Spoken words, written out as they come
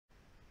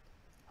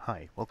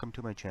Hi, welcome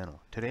to my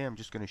channel. Today I'm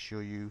just going to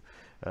show you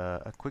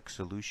a quick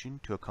solution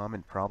to a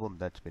common problem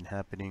that's been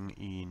happening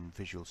in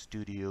Visual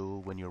Studio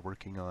when you're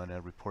working on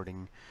a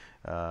reporting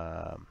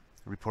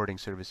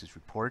services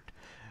report.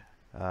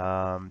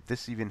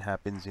 This even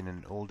happens in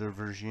an older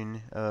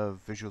version of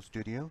Visual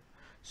Studio,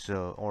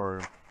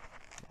 or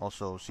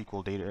also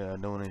SQL data,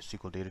 known as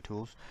SQL data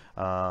tools.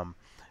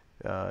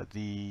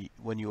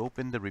 When you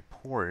open the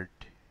report,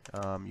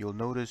 you'll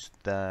notice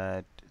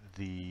that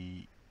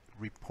the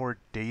report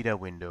data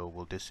window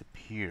will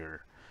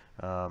disappear.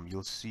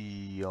 You'll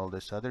see all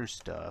this other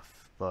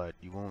stuff, but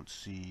you won't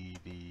see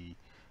the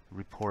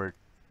report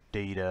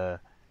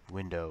data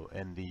window.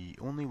 And the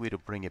only way to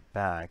bring it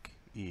back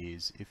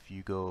is if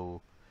you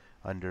go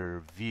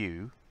under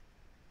View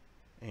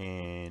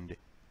and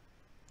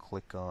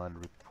click on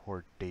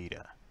Report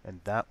Data, and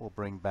that will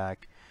bring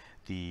back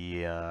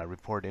the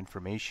report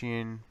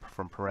information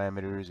from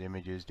parameters,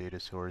 images, data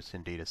source,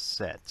 and data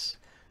sets.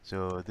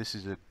 So this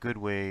is a good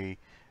way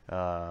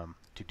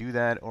to do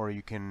that, or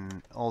you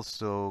can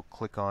also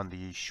click on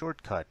the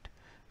shortcut.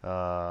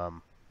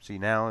 See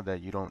now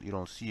that you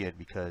don't see it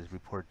because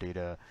report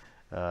data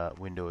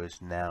window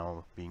is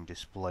now being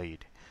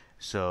displayed.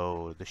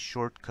 So the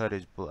shortcut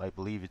is, I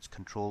believe it's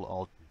Control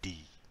Alt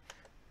D.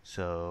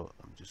 So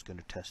I'm just going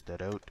to test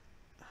that out.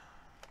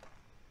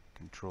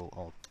 Control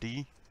Alt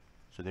D.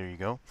 So there you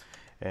go,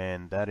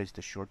 and that is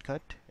the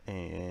shortcut,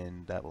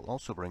 and that will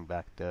also bring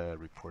back the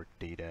report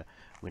data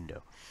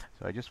window.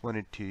 So I just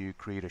wanted to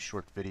create a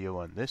short video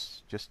on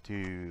this just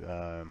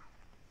to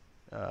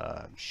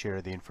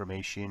share the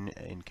information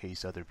in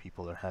case other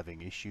people are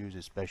having issues,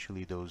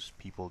 especially those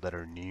people that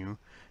are new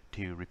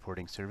to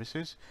reporting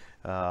services.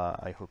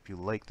 I hope you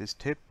like this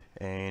tip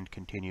and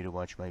continue to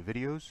watch my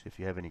videos. If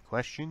you have any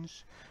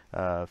questions,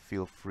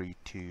 feel free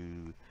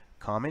to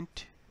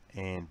comment,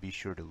 and be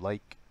sure to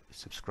like,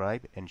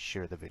 subscribe, and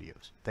share the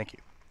videos. Thank you.